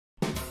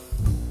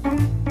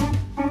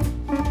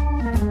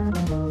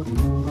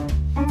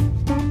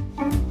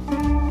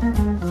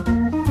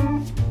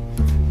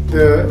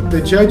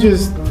The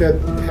judges that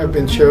have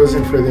been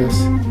chosen for this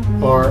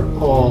are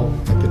all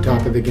at the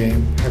top of the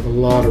game, have a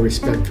lot of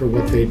respect for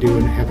what they do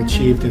and have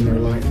achieved in their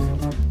life.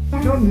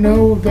 I don't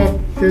know that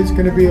there's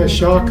going to be a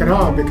shock and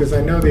awe, because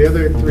I know the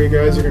other three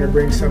guys are going to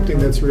bring something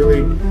that's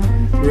really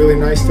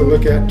nice to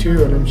look at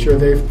too, and I'm sure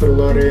they've put a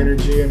lot of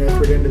energy and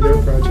effort into their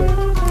project.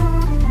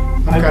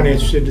 I'm kind of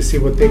interested to see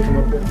what they come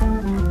up with.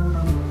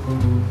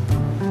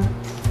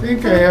 I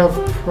think I have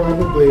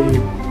probably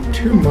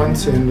 2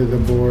 months into the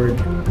board.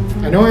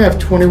 I know I have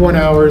 21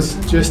 hours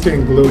just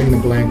in gluing the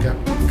blank up.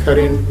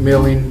 Cutting,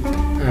 milling,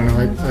 I don't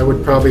know, I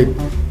would probably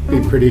be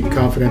pretty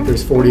confident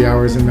there's 40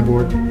 hours in the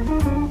board. Do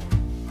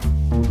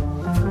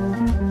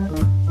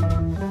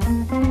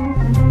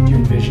you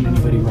envision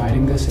anybody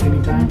riding this at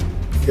any time?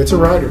 It's a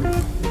rider.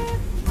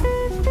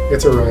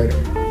 It's a rider,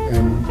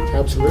 and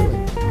absolutely.